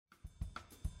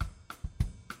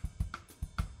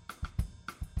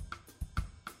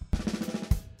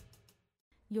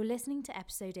You're listening to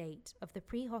episode 8 of the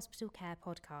Pre-Hospital Care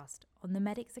podcast on the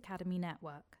Medics Academy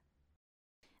Network.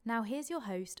 Now here's your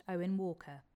host, Owen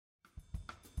Walker.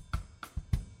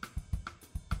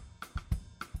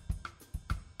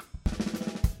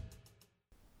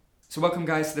 So welcome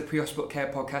guys to the Pre-Hospital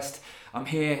Care podcast. I'm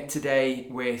here today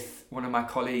with one of my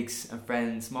colleagues and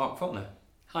friends, Mark Faulkner.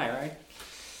 Hi, Ray.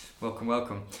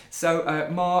 Welcome. So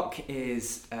Mark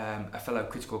is a fellow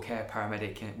critical care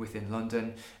paramedic within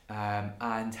London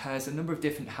and has a number of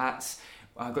different hats.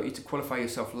 I got you to qualify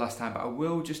yourself last time, but I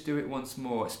will just do it once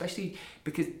more, especially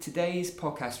because today's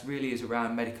podcast really is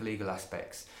around medical legal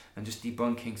aspects and just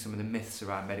debunking some of the myths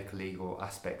around medical legal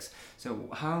aspects. So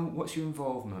what's your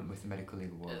involvement with the medical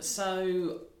legal world?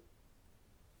 So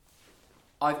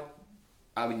I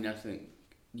think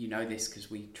you know this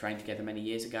because we trained together many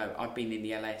years ago. I've been in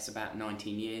the LS about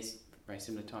 19 years, very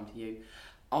similar time to you.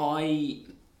 I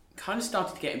kind of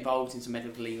started to get involved in some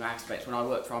medical legal aspects when I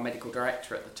worked for our medical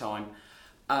director at the time,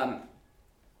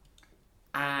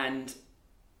 and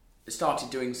started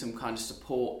doing some kind of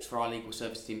support for our legal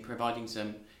service team, providing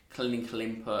some clinical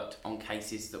input on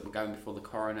cases that were going before the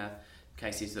coroner,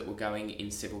 cases that were going in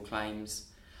civil claims,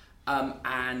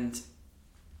 and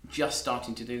just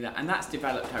starting to do that, and that's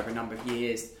developed over a number of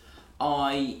years.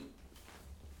 I,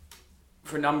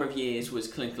 for a number of years, was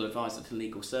clinical advisor to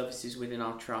legal services within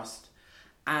our trust,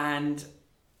 and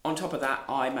on top of that,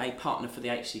 I'm a partner for the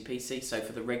HCPC, so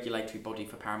for the regulatory body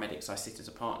for paramedics, I sit as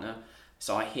a partner,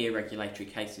 so I hear regulatory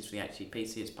cases for the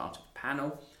HCPC as part of a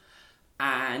panel,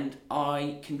 and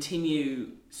I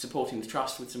continue supporting the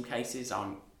trust with some cases.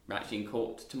 I'm actually in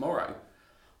court tomorrow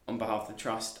on behalf of the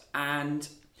trust, and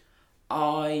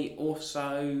I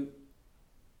also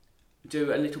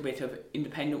do a little bit of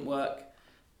independent work,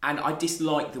 and I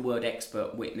dislike the word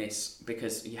expert witness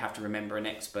because you have to remember an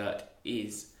expert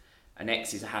is an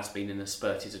ex is a has-been and a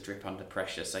spurt is a drip under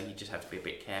pressure, so you just have to be a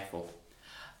bit careful.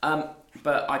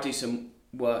 But I do some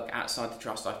work outside the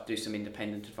trust. I do some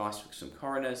independent advice for some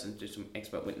coroners and do some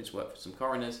expert witness work for some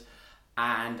coroners,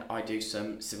 and I do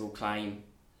some civil claim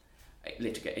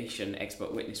litigation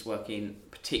expert witness work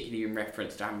particularly in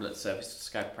reference to ambulance service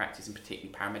scope of practice and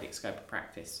particularly paramedic scope of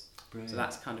practice. Brilliant. So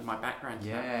that's kind of my background.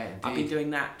 Yeah, indeed. I've been doing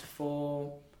that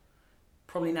for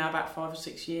probably now about 5 or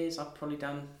 6 years.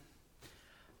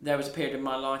 There was a period in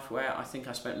my life where I think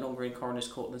I spent longer in coroner's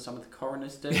court than some of the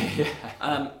coroners do.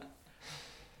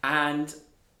 And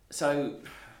so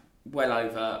well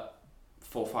over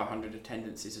 400 or 500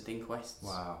 attendances at inquests.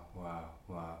 Wow.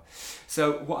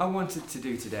 So what I wanted to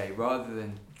do today, rather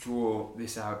than draw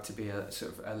this out to be a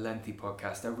sort of a lengthy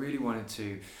podcast, I really wanted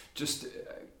to just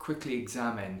quickly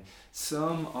examine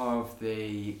some of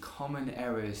the common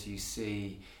errors you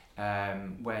see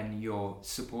when you're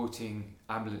supporting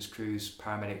ambulance crews,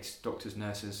 paramedics, doctors,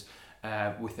 nurses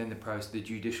within the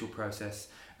judicial process,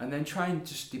 and then try and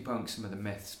just debunk some of the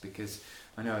myths, because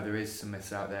I know there is some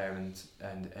myths out there,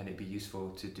 and it'd be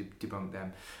useful to debunk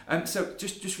them. So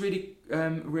just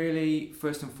really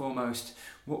first and foremost,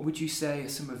 what would you say are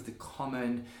some of the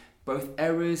common both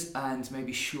errors and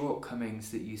maybe shortcomings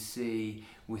that you see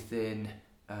within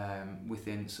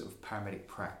sort of paramedic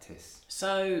practice?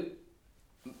 So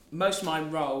most of my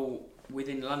role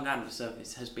within the London Ambulance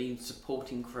Service has been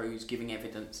supporting crews giving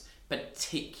evidence,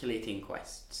 particularly at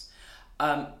inquests.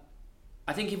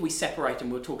 I think if we separate them,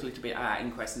 we'll talk a little bit about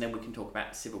inquests and then we can talk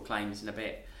about civil claims in a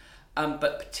bit.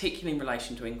 But particularly in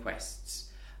relation to inquests,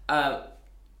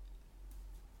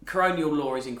 coronial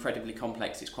law is incredibly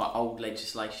complex. It's quite old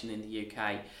legislation in the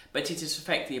UK, but it is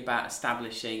effectively about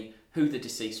establishing who the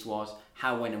deceased was,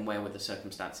 how, when and where were the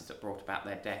circumstances that brought about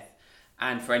their death.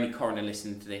 And for any coroner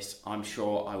listening to this, I'm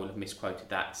sure I will have misquoted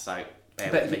that, so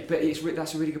bear with me. But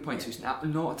that's a really good point. So it's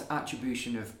not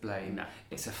attribution of blame. No.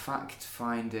 It's a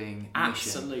fact-finding mission.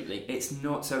 Absolutely. It's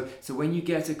not so when you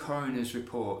get a coroner's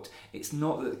report, it's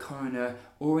not that the coroner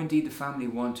or indeed the family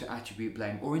want to attribute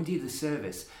blame, or indeed the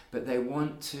service, but they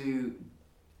want to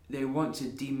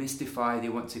demystify, they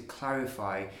want to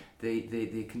clarify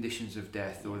the conditions of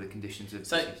death or the conditions of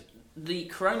disease. The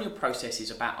coronial process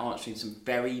is about answering some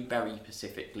very, very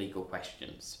specific legal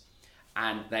questions.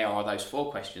 And they are those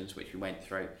 4 questions which we went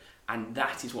through. And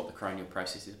that is what the coronial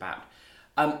process is about.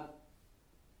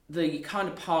 The kind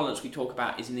of parlance we talk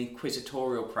about is an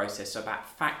inquisitorial process, so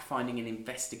about fact-finding and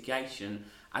investigation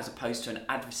as opposed to an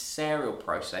adversarial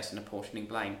process and apportioning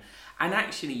blame. And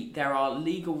actually, there are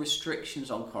legal restrictions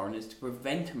on coroners to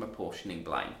prevent them apportioning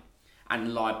blame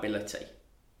and liability.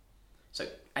 So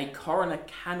a coroner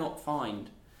cannot find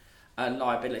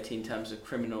liability in terms of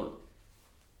criminal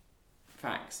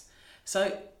facts.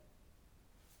 So,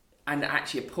 and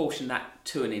actually apportion that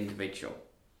to an individual.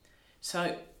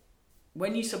 So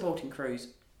when you're supporting crews,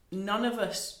 none of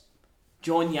us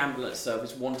join the ambulance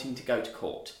service wanting to go to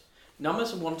court. None of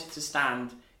us wanted to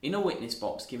stand in a witness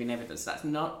box giving evidence. That's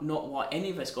not why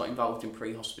any of us got involved in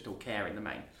pre-hospital care in the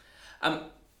main.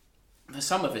 For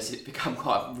some of us, it's become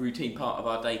quite a routine part of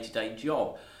our day-to-day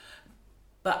job.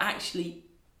 But actually,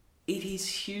 it is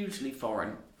hugely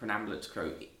foreign for an ambulance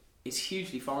crew. It's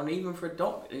hugely foreign even for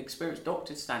an experienced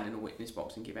doctor to stand in a witness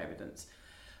box and give evidence.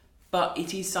 But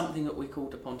it is something that we're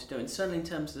called upon to do. And certainly in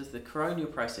terms of the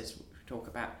coronial process we talk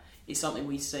about, it's something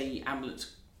we see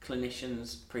ambulance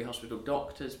clinicians, pre-hospital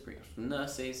doctors, pre-hospital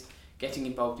nurses getting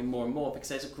involved in more and more, because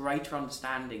there's a greater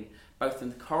understanding both in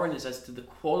the coroners as to the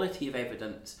quality of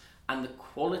evidence and the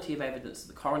quality of evidence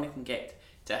that the coroner can get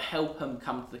to help them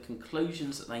come to the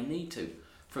conclusions that they need to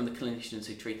from the clinicians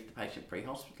who treated the patient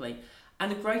pre-hospitally,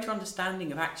 and a greater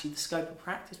understanding of actually the scope of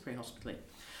practice pre-hospitally.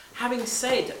 Having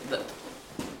said that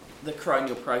the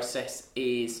coronial process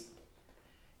is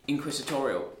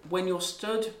inquisitorial, when you're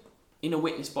stood in a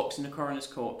witness box in a coroner's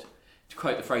court, to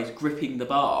quote the phrase, gripping the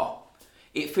bar,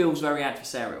 it feels very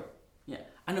adversarial. Yeah,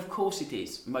 and of course it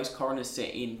is. Most coroners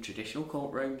sit in traditional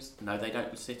courtrooms. No, they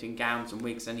don't sit in gowns and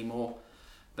wigs anymore,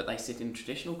 but they sit in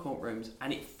traditional courtrooms,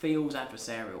 and it feels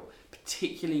adversarial,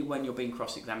 particularly when you're being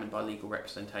cross-examined by legal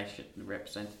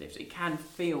representatives. It can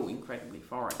feel incredibly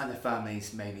foreign. And the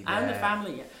family's mainly there. And the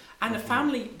family, yeah. And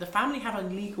the family have a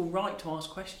legal right to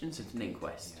ask questions at an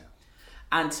inquest. Yeah.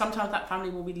 And sometimes that family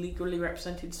will be legally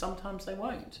represented, sometimes they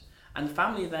won't. And the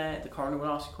family are there, the coroner will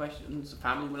ask you questions, the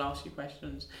family will ask you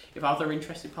questions. If other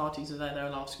interested parties are there,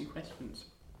 they'll ask you questions.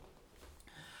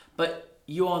 But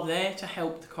you are there to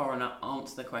help the coroner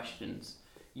answer the questions.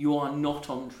 You are not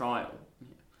on trial.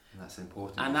 And that's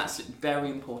important. And that's very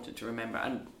important to remember.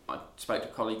 And I spoke to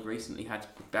a colleague recently who had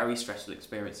a very stressful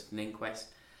experience at an inquest.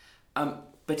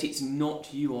 But it's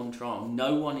not you on trial.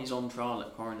 No one is on trial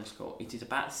at coroner's court. It is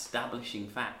about establishing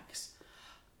facts.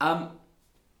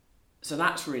 So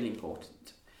that's really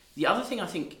important. The other thing I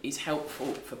think is helpful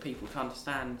for people to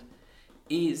understand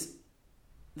is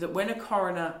that when a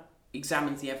coroner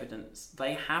examines the evidence,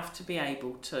 they have to be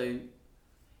able to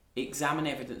examine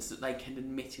evidence that they can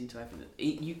admit into evidence.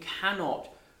 You cannot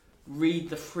read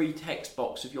the free text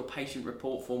box of your patient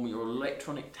report form or your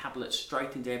electronic tablet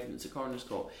straight into evidence at coroner's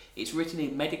court. It's written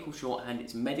in medical shorthand,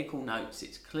 it's medical notes,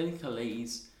 it's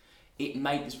clinicalese. It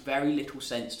makes very little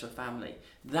sense to a family.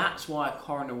 That's why a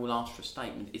coroner will ask for a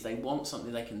statement, is they want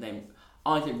something they can then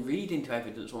either read into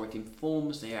evidence or it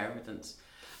informs their evidence.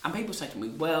 And people say to me,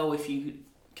 well, if you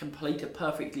complete a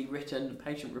perfectly written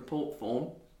patient report form,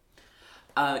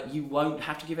 you won't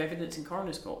have to give evidence in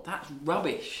coroner's court. That's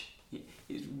rubbish.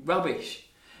 It's rubbish.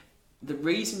 The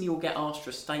reason you'll get asked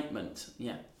for a statement,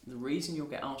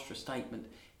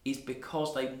 is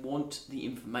because they want the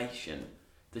information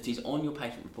that is on your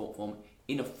patient report form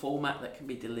in a format that can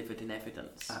be delivered in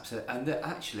evidence. Absolutely, and that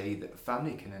actually the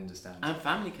family can understand. And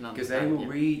family can understand because they will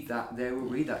read that. They will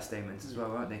read that statement as well,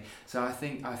 won't they? So I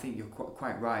think you're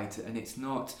quite right, and it's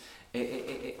not.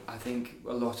 I think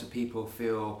a lot of people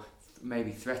feel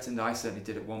maybe threatened. I certainly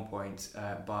did at one point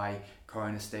by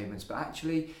coroner statements, but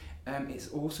actually. It's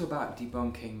also about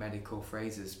debunking medical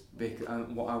phrases.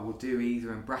 What I will do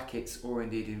either in brackets or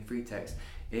indeed in free text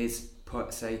is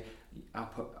I'll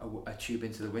put a tube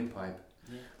into the windpipe.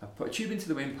 Yeah. I put a tube into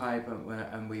the windpipe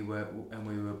and we were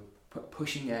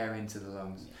pushing air into the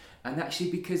lungs. Yeah.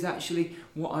 And because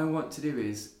what I want to do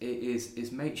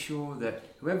is make sure that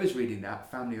whoever's reading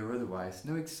that, family or otherwise,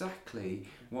 know exactly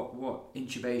what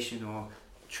intubation or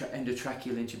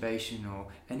endotracheal intubation or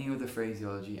any other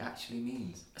phraseology actually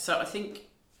means. So I think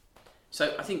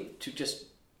to just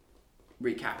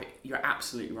recap it, you're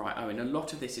absolutely right, Owen. A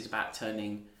lot of this is about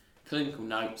turning clinical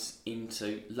notes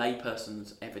into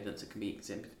layperson's evidence that can be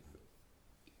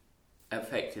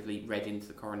effectively read into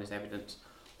the coroner's evidence,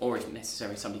 or if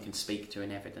necessary, somebody can speak to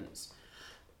in evidence.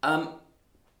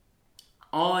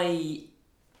 I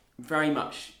very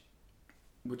much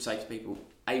would say to people,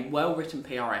 a well-written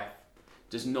PRF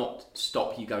does not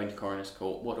stop you going to coroner's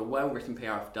court. What a well-written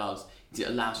PRF does is it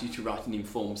allows you to write an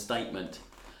informed statement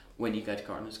when you go to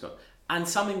coroner's court. And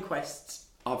some inquests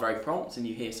are very prompt, and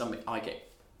you hear I get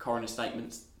coroner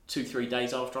statements 2-3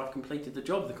 days after I've completed the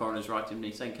job. The coroner's writing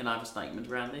me saying, can I have a statement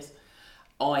around this?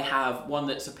 I have one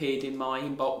that's appeared in my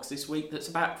inbox this week that's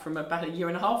from about a year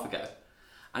and a half ago.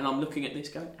 And I'm looking at this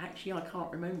going, actually, I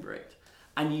can't remember it.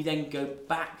 And you then go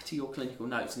back to your clinical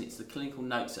notes, and it's the clinical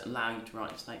notes that allow you to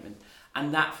write a statement.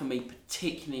 And that, for me,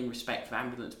 particularly in respect of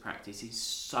ambulance practice, is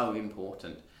so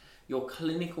important. Your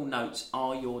clinical notes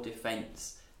are your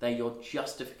defence. They're your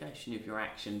justification of your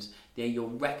actions. They're your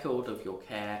record of your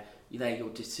care. They're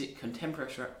your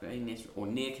contemporaneous or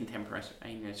near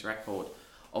contemporaneous record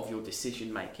of your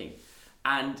decision making.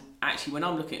 And actually, when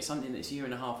I'm looking at something that's a year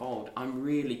and a half old, I'm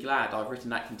really glad I've written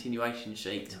that continuation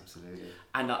sheet. Absolutely.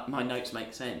 And my notes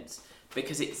make sense,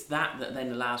 because it's that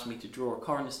then allows me to draw a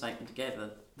coroner statement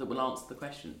together that will answer the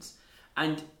questions.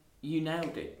 And you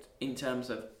nailed it in terms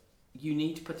of you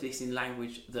need to put this in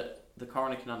language that the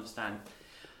coroner can understand.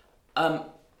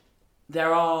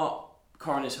 There are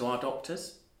coroners who are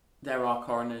doctors. There are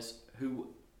coroners who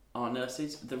are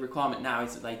nurses. The requirement now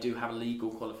is that they do have a legal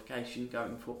qualification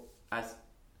going for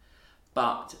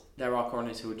but there are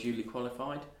coroners who are duly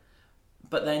qualified,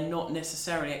 but they're not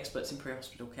necessarily experts in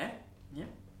pre-hospital care.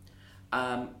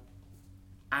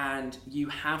 And you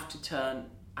have to turn,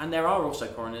 and there are also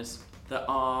coroners that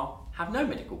have no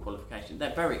medical qualification.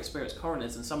 They're very experienced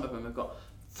coroners, and some of them have got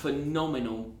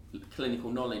phenomenal clinical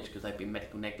knowledge because they've been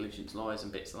medical negligence lawyers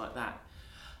and bits like that.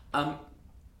 And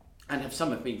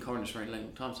some have been coroners for a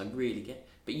long time, so really get.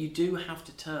 But you do have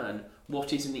to turn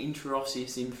what is an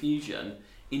intraosseous infusion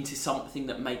into something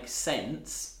that makes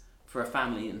sense for a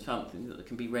family and something that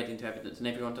can be read into evidence, and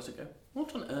everyone doesn't go,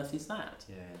 "What on earth is that?"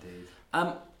 Yeah, indeed.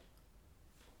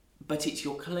 But it's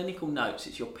your clinical notes,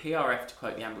 it's your PRF, to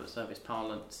quote the ambulance service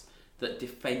parlance, that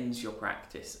defends your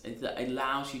practice, that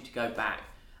allows you to go back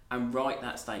and write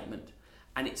that statement.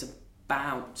 And it's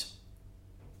about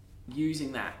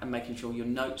using that and making sure your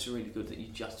notes are really good, that you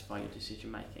justify your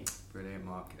decision making. Brilliant,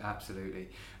 Mark. Absolutely.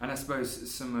 And I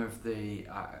suppose some of the,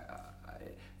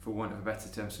 for want of a better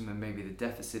term, some of maybe the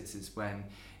deficits is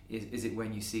it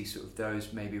when you see sort of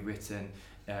those maybe written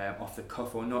off the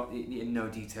cuff, or not in no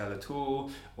detail at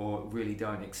all, or really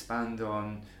don't expand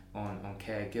on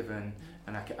care given,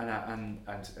 and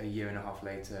a year and a half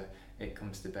later it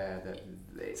comes to bear that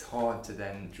it's hard to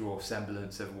then draw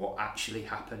semblance of what actually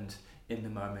happened in the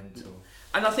moment.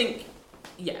 And I think,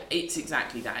 it's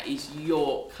exactly that. It's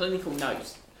your clinical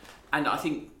notes. And I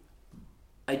think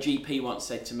a GP once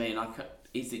said to me,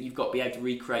 is that you've got to be able to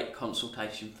recreate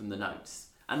consultation from the notes.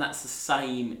 And that's the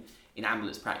same in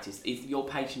ambulance practice. If your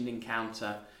patient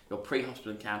encounter, your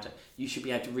pre-hospital encounter, you should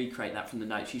be able to recreate that from the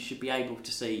notes. You should be able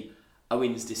to see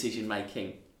Owen's decision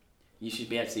making. You should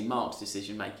be able to see Mark's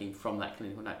decision making from that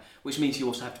clinical note, which means you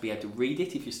also have to be able to read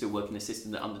it if you're still working in a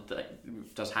system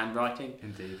that does handwriting.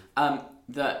 Indeed.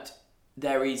 That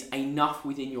there is enough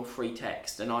within your free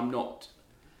text, and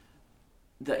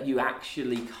that you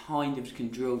actually kind of can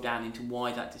drill down into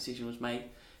why that decision was made.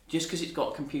 Just because it's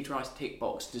got a computerised tick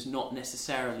box does not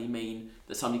necessarily mean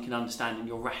that somebody can understand and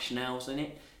your rationales in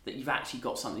it, that you've actually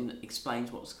got something that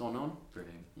explains what's gone on.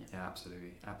 Brilliant. Yeah,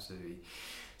 absolutely.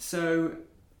 So,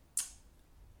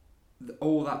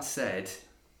 all that said,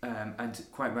 and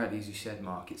quite rightly as you said,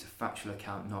 Mark, it's a factual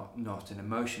account, not an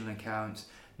emotional account,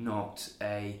 not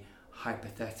a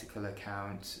hypothetical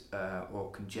account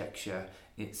or conjecture.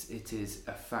 It is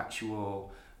a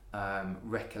factual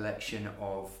recollection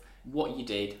of what you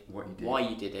did, why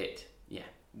you did it,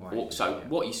 what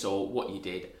you saw, what you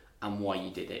did, and why you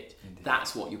did it. Indeed.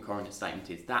 That's what your coroner statement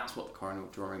is. That's what the coroner will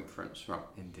draw inference from.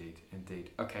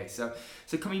 Indeed. Okay, so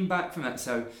coming back from that,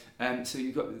 so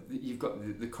you've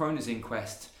got the coroner's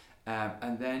inquest,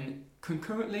 and then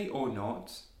concurrently or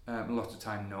not, a lot of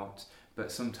time not,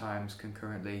 but sometimes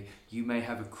concurrently, you may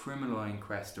have a criminal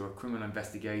inquest or a criminal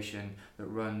investigation that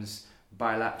runs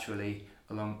bilaterally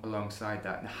alongside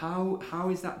that. And how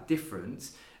is that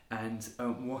different? And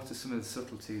what are some of the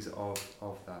subtleties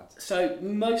of that? So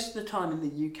most of the time in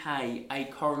the UK, a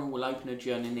coroner will open a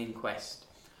adjourn an inquest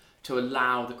to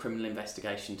allow the criminal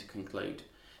investigation to conclude.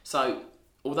 So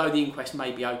although the inquests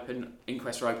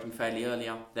are open fairly early,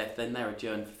 then they're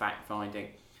adjourned for fact finding.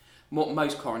 What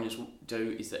most coroners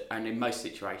do is that, and in most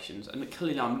situations, and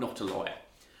clearly I'm not a lawyer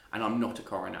and I'm not a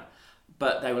coroner,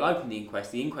 but they will open the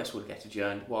inquest will get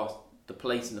adjourned whilst the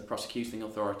police and the prosecuting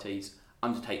authorities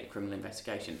undertake the criminal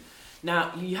investigation.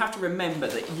 Now, you have to remember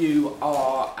that you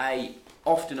are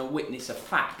often a witness of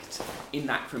fact in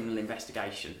that criminal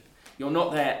investigation. You're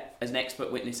not there as an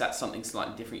expert witness, that's something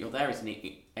slightly different. You're there as an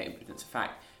evidence of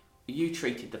fact. You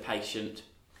treated the patient,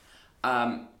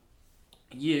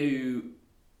 you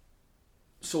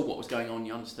saw what was going on,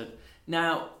 you understood.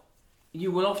 Now,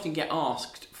 you will often get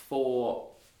asked for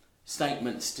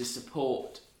statements to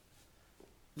support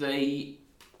the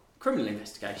criminal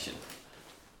investigation.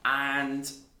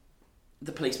 And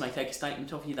the police may take a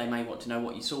statement of you. They may want to know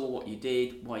what you saw, what you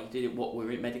did, why you did it, what were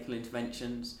medical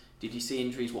interventions, did you see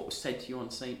injuries, what was said to you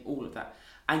on scene, all of that.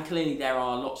 And clearly there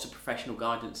are lots of professional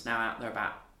guidance now out there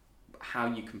about how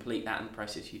you complete that and the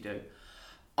process you do.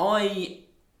 I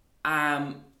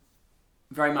am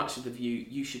very much of the view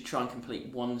you should try and complete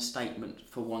one statement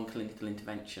for one clinical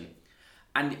intervention.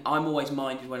 And I'm always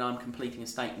minded when I'm completing a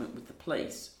statement with the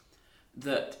police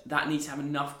that needs to have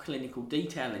enough clinical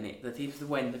detail in it that if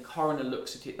when the coroner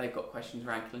looks at it they've got questions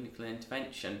around clinical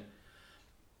intervention,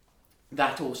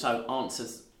 that also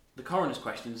answers the coroner's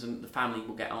questions and the family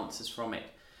will get answers from it.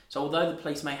 So although the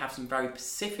police may have some very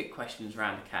specific questions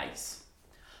around a case,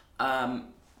 I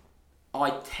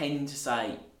tend to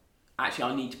say, actually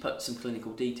I need to put some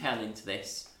clinical detail into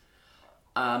this,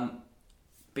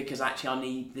 because actually I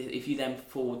need, if you then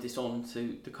forward this on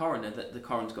to the coroner, that the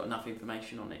coroner's got enough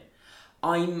information on it.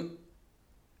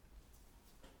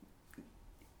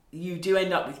 You do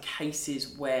end up with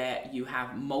cases where you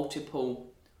have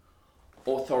multiple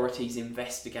authorities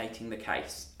investigating the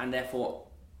case, and therefore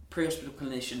pre-hospital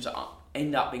clinicians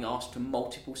end up being asked for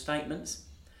multiple statements,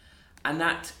 and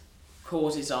that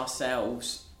causes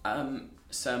ourselves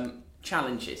some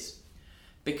challenges,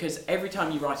 because every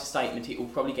time you write a statement it will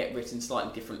probably get written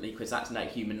slightly differently because that's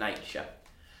human nature,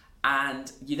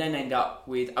 and you then end up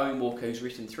with Owen Walker who's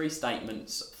written 3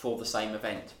 statements for the same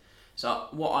event. So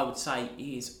what I would say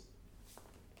is,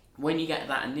 when you get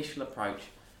that initial approach,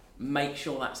 make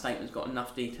sure that statement's got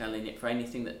enough detail in it for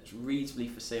anything that's reasonably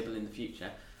foreseeable in the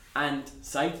future, and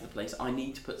say to the police, I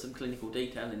need to put some clinical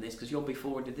detail in this because you'll be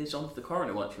forwarded this on to the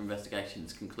coroner once your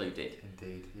investigation's concluded.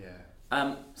 Indeed,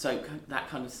 yeah. So that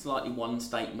kind of slightly one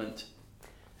statement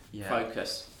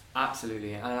focus.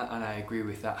 Absolutely, and I agree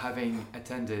with that. Having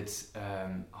attended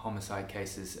homicide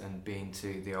cases and been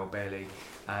to the Old Bailey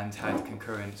and had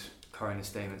concurrent coroner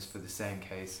statements for the same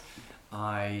case,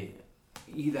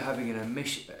 either having an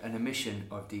omission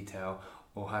of detail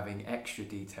or having extra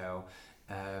detail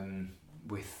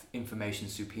with information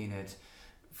subpoenaed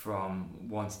from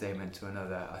one statement to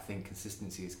another, I think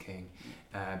consistency is king,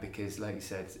 because like you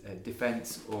said,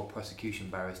 defence or prosecution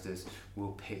barristers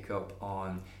will pick up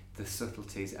on the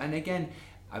subtleties. And again,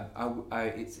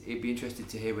 it'd be interested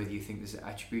to hear whether you think there's an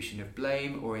attribution of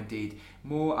blame or indeed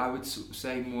more, I would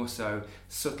say more so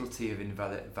subtlety of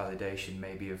invalidation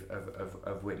maybe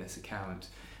of witness account.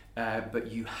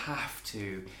 But you have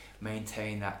to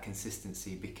maintain that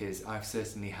consistency, because I've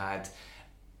certainly had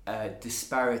a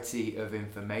disparity of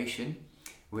information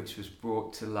which was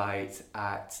brought to light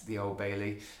at the Old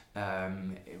Bailey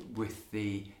with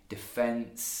the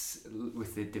defence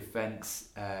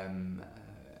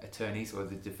attorneys or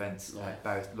the defence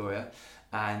lawyer,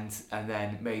 and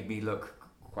then made me look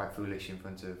quite foolish in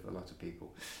front of a lot of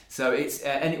people. So it's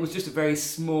and it was just a very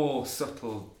small,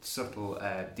 subtle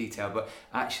detail, but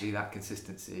actually that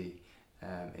consistency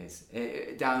is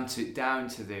down to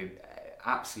the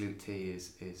absolute T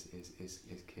is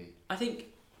key. I think,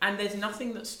 and there's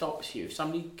nothing that stops you if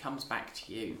somebody comes back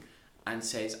to you and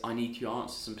says, I need you to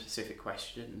answer some specific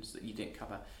questions that you didn't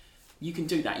cover. You can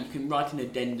do that. You can write an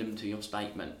addendum to your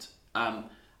statement and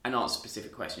answer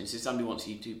specific questions. If somebody wants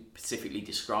you to specifically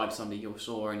describe somebody you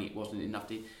saw and it wasn't enough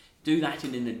to do that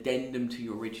in an addendum to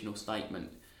your original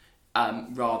statement,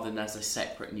 rather than as a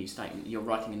separate new statement. You're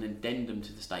writing an addendum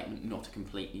to the statement, not a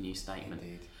completely new statement.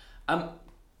 Indeed.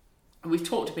 We've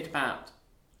talked a bit about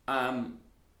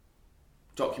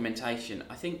documentation.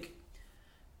 I think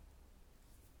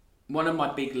one of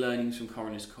my big learnings from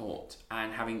Coroner's Court,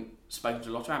 and having spoken to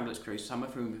a lot of ambulance crews, some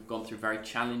of whom have gone through very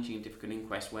challenging and difficult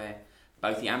inquests where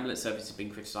both the ambulance service has been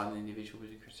criticised and the individual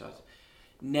has been criticised,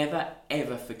 never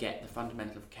ever forget the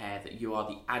fundamental of care, that you are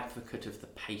the advocate of the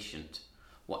patient.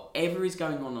 Whatever is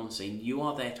going on scene, you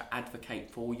are there to advocate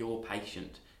for your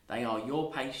patient. They are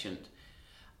your patient.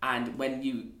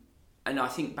 And I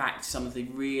think back to some of the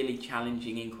really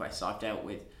challenging inquests I've dealt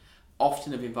with,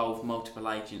 often have involved multiple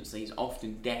agencies,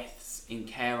 often deaths in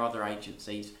care other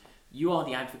agencies. You are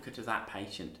the advocate of that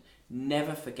patient.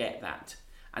 Never forget that.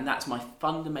 And that's my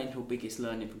fundamental biggest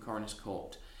learning from Coroner's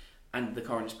Court and the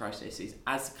coroner's process is,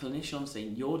 as a clinician on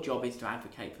scene, your job is to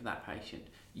advocate for that patient.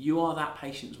 You are that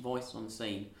patient's voice on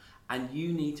scene, and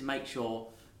you need to make sure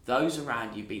those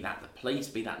around you, be that the police,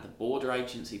 be that the border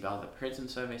agency, be that the prison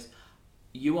service,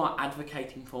 you are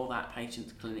advocating for that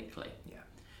patient clinically. Yeah.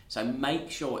 So make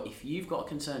sure, if you've got a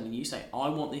concern and you say, I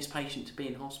want this patient to be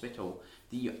in hospital,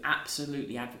 that you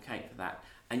absolutely advocate for that,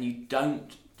 and you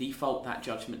don't default that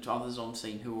judgment to others on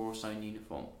scene who are also in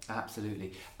uniform.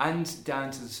 Absolutely. And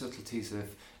down to the subtleties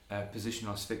of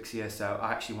positional asphyxia. So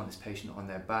I actually want this patient on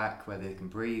their back where they can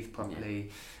breathe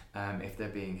properly, if they're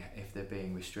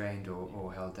being restrained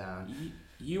or held down.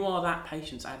 You are that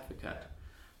patient's advocate.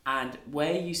 And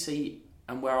where you see,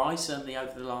 and where I certainly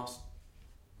over the last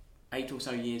 8 or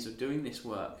so years of doing this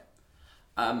work,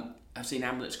 I've seen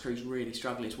ambulance crews really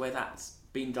struggle, is where that's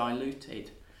been diluted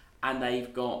and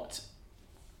they've got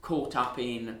caught up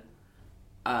in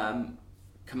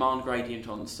command gradient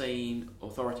on scene,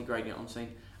 authority gradient on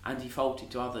scene, and defaulted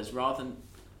to others rather than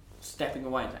stepping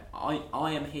away and saying,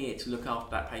 I am here to look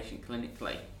after that patient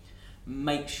clinically.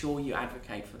 Make sure you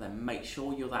advocate for them. Make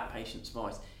sure you're that patient's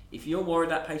voice. If you're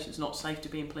worried that patient's not safe to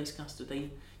be in police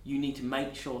custody, you need to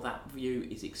make sure that view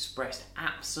is expressed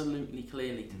absolutely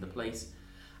clearly to the police,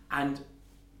 and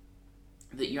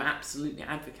that you absolutely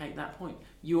advocate that point.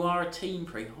 You are a team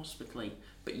pre-hospitally,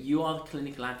 but you are the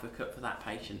clinical advocate for that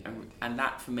patient, and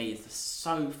that for me is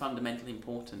so fundamentally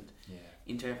important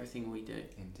into everything we do.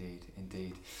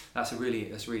 Indeed. That's a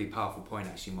really powerful point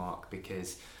actually, Mark,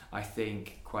 because I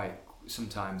think quite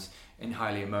sometimes in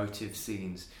highly emotive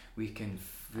scenes we can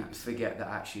forget that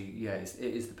actually it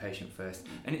is the patient first.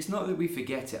 And it's not that we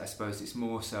forget it, I suppose it's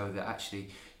more so that actually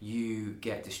you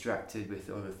get distracted with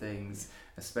other things,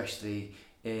 especially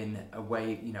in a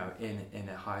way, in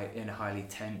a highly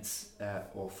tense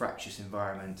or fractious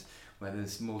environment where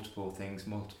there's multiple things,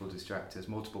 multiple distractors,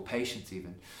 multiple patients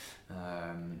even.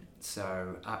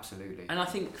 So absolutely. And I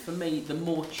think for me, the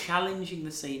more challenging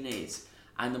the scene is,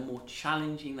 and the more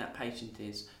challenging that patient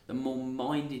is, the more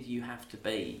minded you have to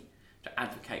be to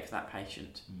advocate for that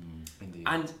patient. Indeed.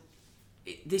 And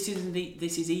this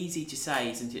is easy to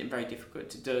say, isn't it, and very difficult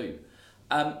to do.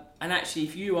 And actually,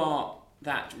 if you are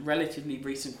that relatively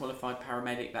recent qualified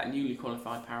paramedic, that newly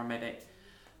qualified paramedic,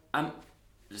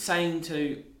 saying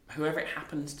to whoever it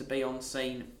happens to be on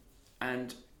scene,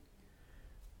 and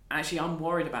actually I'm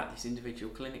worried about this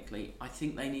individual clinically, I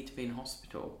think they need to be in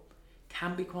hospital,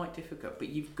 can be quite difficult, but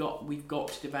we've got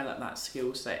to develop that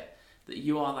skill set, that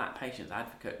you are that patient's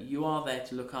advocate. You are there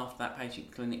to look after that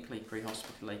patient clinically,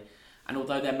 pre-hospitally, and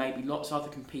although there may be lots of other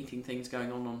competing things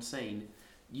going on scene,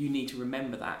 you need to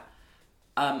remember that.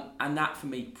 And that for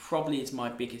me probably is my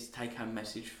biggest take-home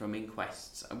message from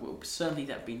inquests, and certainly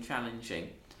that have been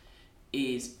challenging,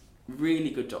 is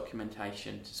really good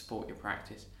documentation to support your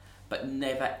practice, but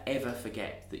never ever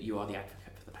forget that you are the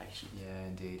advocate for the patient. Yeah,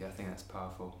 indeed. I think that's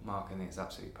powerful, Mark. I think it's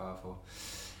absolutely powerful.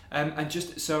 And I'd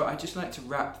just like to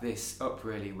wrap this up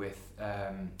really with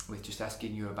just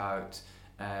asking you about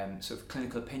sort of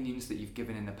clinical opinions that you've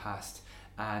given in the past,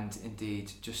 and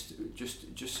indeed just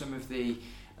some of the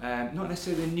not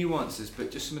necessarily the nuances,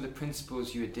 but just some of the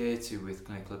principles you adhere to with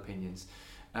clinical opinions,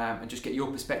 and just get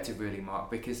your perspective really, Mark.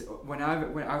 Because when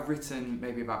I've written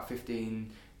maybe about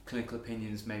 15 clinical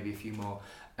opinions, maybe a few more,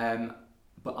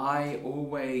 but I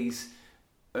always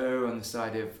err on the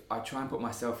side of I try and put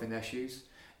myself in their shoes.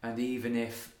 And even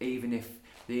if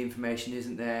the information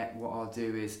isn't there, what I'll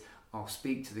do is I'll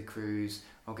speak to the crews,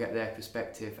 I'll get their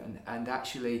perspective, and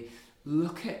actually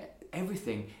look at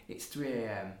everything. It's 3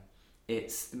 a.m,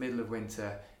 it's the middle of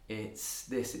winter, it's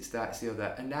this, it's that, it's the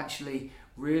other, and actually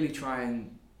really try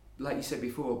and, like you said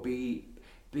before, be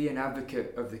an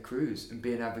advocate of the crews and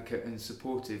be an advocate and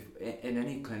supportive in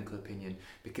any clinical opinion,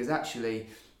 because actually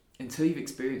until you've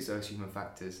experienced those human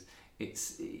factors,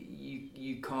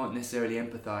 you can't necessarily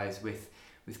empathise with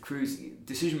crews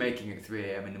decision making at 3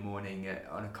 a.m in the morning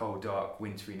on a cold, dark,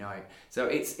 wintry night. So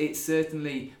it's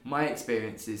certainly my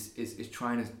experience is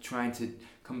trying to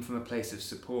come from a place of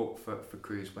support for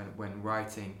crews when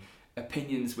writing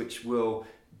opinions which will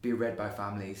be read by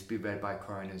families, be read by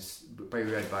coroners, be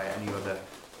read by any other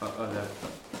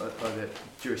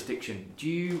jurisdiction.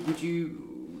 Would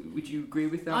you agree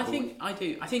with that? I think I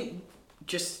do. I think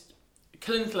just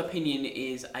clinical opinion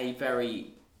is a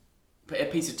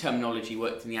piece of terminology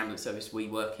worked in the ambulance service we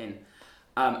work in,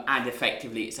 and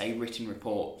effectively it's a written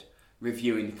report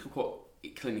reviewing the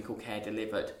clinical care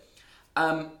delivered.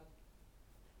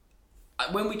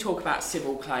 When we talk about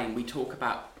civil claim, we talk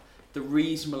about the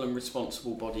reasonable and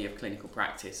responsible body of clinical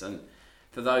practice, and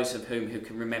for those of who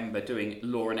can remember doing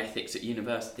law and ethics at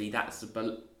university, that's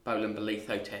the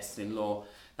Boland-Bolitho test in law,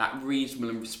 that reasonable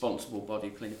and responsible body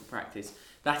of clinical practice.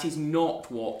 That is not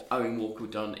what Owen Walker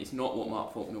would have done. It's not what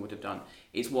Mark Faulkner would have done.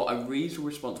 It's what a reasonable,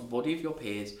 responsible body of your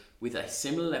peers with a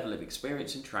similar level of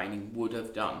experience and training would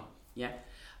have done. Yeah.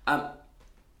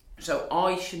 So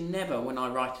I should never, when I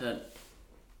write a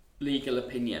legal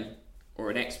opinion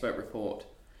or an expert report,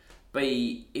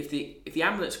 if the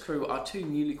ambulance crew are 2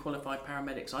 newly qualified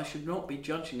paramedics, I should not be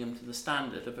judging them to the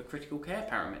standard of a critical care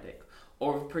paramedic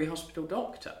or of a pre-hospital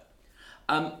doctor.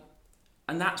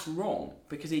 And that's wrong,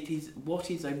 because it is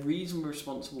what is a reasonable,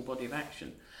 responsible body of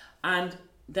action. And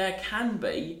there can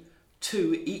be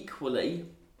 2 equally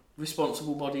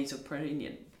responsible bodies of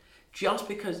opinion. Just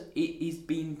because it is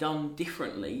being done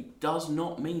differently does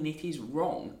not mean it is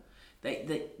wrong.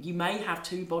 You may have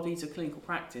 2 bodies of clinical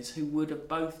practice who would have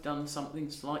both done something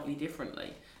slightly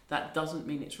differently. That doesn't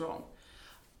mean it's wrong.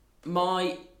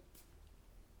 My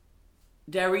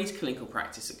there is clinical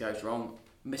practice that goes wrong.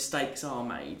 Mistakes are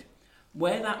made.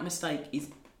 Where that mistake is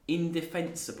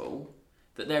indefensible,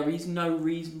 that there is no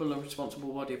reasonable and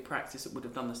responsible body of practice that would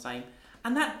have done the same.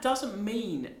 And that doesn't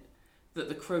mean that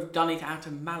the crew have done it out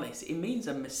of malice. It means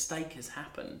a mistake has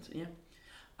happened. Yeah.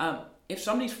 If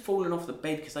somebody's fallen off the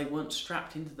bed because they weren't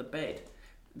strapped into the bed,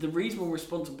 the reasonable and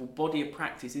responsible body of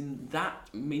practice in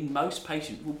most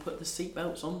patients will put the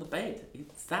seatbelts on the bed.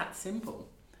 It's that simple.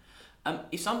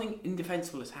 If something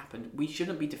indefensible has happened, we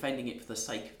shouldn't be defending it for the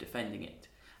sake of defending it.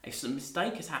 If a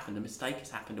mistake has happened,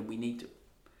 and we need to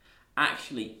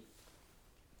actually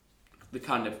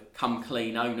kind of come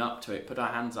clean, own up to it, put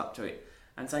our hands up to it,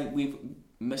 and say,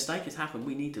 mistake has happened,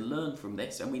 we need to learn from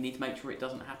this, and we need to make sure it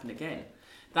doesn't happen again.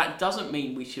 That doesn't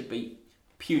mean we should be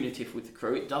punitive with the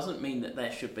crew. It doesn't mean that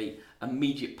there should be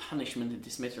immediate punishment and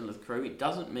dismissal of the crew. It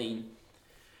doesn't mean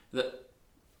that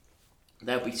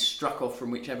they'll be struck off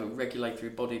from whichever regulatory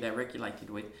body they're regulated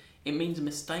with. It means a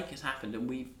mistake has happened, and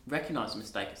we recognise a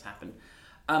mistake has happened.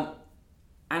 And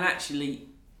actually,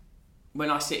 when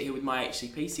I sit here with my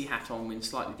HCPC hat on in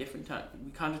slightly different tone,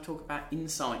 we kind of talk about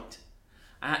insight.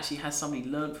 And actually, has somebody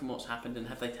learned from what's happened, and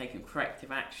have they taken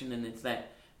corrective action, and is there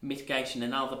mitigation,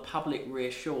 and are the public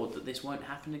reassured that this won't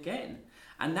happen again?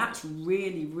 And that's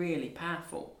really, really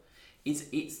powerful.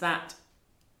 It's that,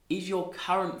 is your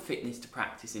current fitness to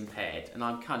practice impaired? And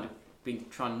I'm kind of been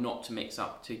trying not to mix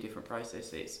up two different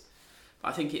processes. But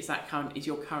I think it's that kind of, is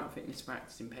your current fitness to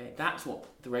practice impaired? That's what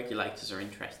the regulators are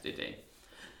interested in.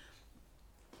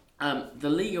 The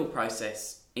legal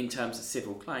process in terms of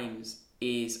civil claims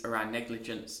is around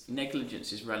negligence.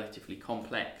 Negligence is relatively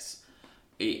complex.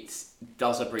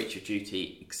 Does a breach of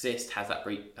duty exist?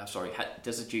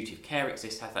 Does a duty of care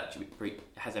exist?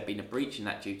 Has there been a breach in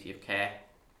that duty of care?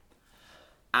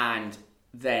 And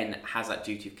then, has that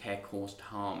duty of care caused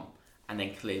harm? And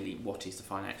then clearly, what is the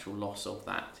financial loss of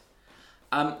that?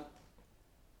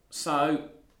 So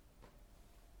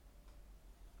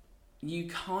you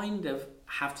kind of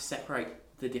have to separate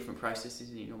the different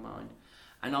processes in your mind.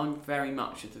 And I'm very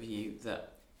much of the view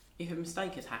that if a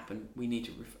mistake has happened, we need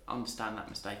to understand that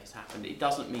mistake has happened. It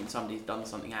doesn't mean somebody's done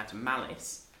something out of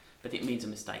malice, but it means a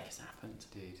mistake has happened.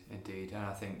 Indeed, and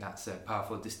I think that's a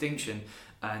powerful distinction,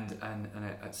 and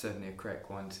certainly a correct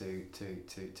one to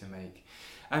make.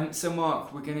 So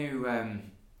Mark, we're going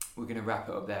to wrap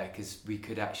it up there, because we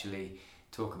could actually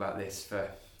talk about this for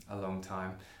a long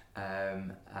time.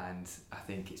 And I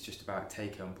think it's just about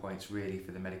take-home points really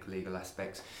for the medical legal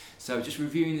aspects. So just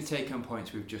reviewing the take-home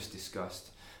points we've just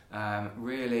discussed.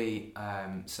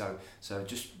 So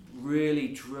just really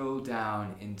drill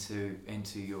down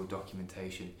into your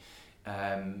documentation.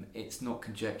 It's not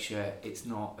conjecture, it's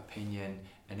not opinion,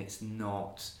 and it's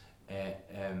not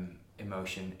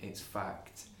emotion. It's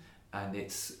fact, and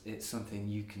it's something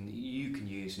you can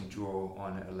use and draw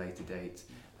on at a later date.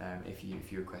 If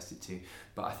you requested to.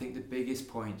 But I think the biggest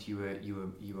point you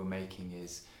were making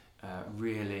is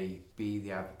really be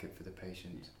the advocate for the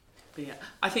patient. But yeah,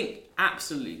 I think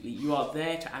absolutely you are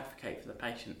there to advocate for the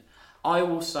patient. I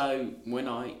also, when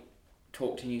I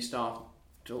talk to new staff,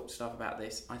 about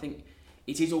this, I think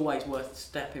it is always worth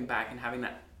stepping back and having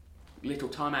that little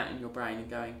time out in your brain and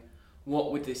going,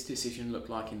 what would this decision look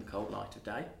like in the cold light of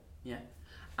day? Yeah,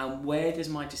 and where does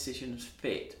my decision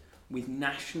fit with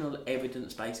national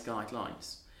evidence-based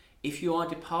guidelines? If you are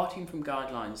departing from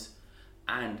guidelines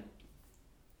and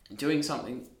doing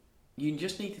something, you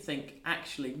just need to think,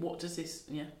 actually, what does this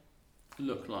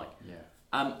look like?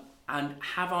 Yeah. And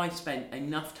have I spent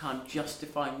enough time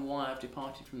justifying why I've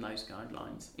departed from those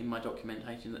guidelines in my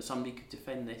documentation that somebody could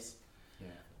defend this? Yeah.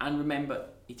 And remember,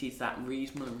 it is that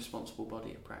reasonable and responsible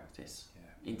body of practice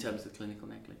in terms of clinical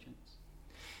negligence.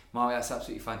 Mark, that's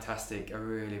absolutely fantastic. I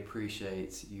really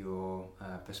appreciate your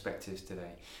perspectives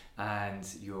today and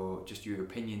your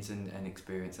opinions and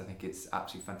experience. I think it's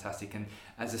absolutely fantastic. And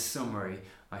as a summary,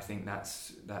 I think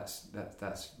that's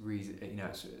reason,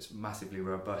 it's massively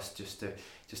robust just to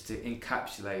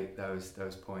encapsulate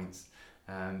those points.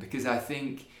 Because I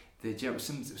think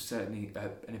certainly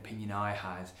an opinion I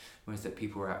had was that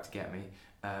people were out to get me,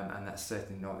 and that's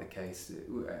certainly not the case.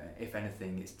 If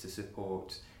anything, it's to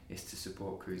support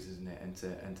crews, isn't it,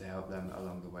 and to help them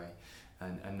along the way,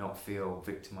 and not feel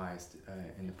victimised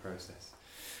in the process.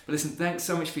 But listen, thanks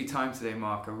so much for your time today,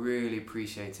 Mark. I really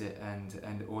appreciate it,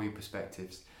 and all your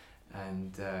perspectives,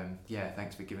 and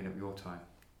thanks for giving up your time.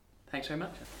 Thanks very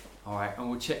much. All right, and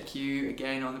we'll check you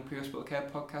again on the Pre-Hospital Care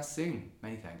podcast soon.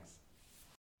 Many thanks.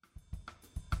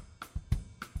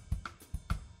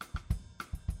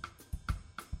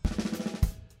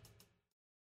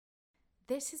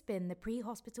 This has been the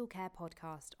Pre-Hospital Care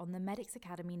podcast on the Medics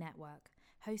Academy Network.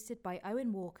 hosted by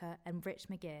Owen Walker and Rich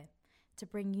McGeer, to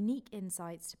bring unique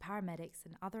insights to paramedics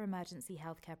and other emergency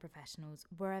healthcare professionals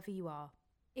wherever you are.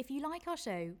 If you like our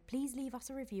show, please leave us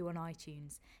a review on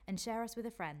iTunes and share us with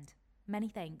a friend. Many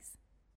thanks.